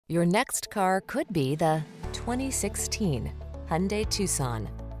Your next car could be the 2016 Hyundai Tucson.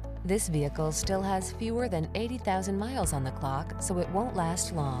 This vehicle still has fewer than 80,000 miles on the clock, so it won't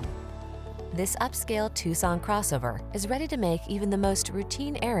last long. This upscale Tucson crossover is ready to make even the most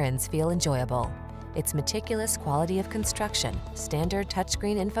routine errands feel enjoyable. Its meticulous quality of construction, standard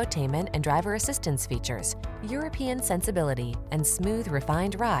touchscreen infotainment and driver assistance features, European sensibility, and smooth,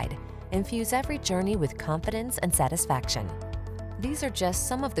 refined ride infuse every journey with confidence and satisfaction. These are just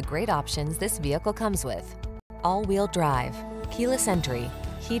some of the great options this vehicle comes with: all-wheel drive, keyless entry,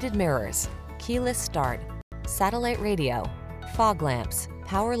 heated mirrors, keyless start, satellite radio, fog lamps,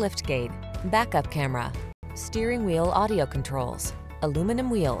 power liftgate, backup camera, steering wheel audio controls, aluminum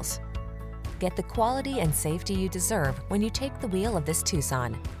wheels. Get the quality and safety you deserve when you take the wheel of this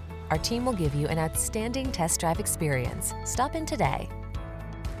Tucson. Our team will give you an outstanding test drive experience. Stop in today.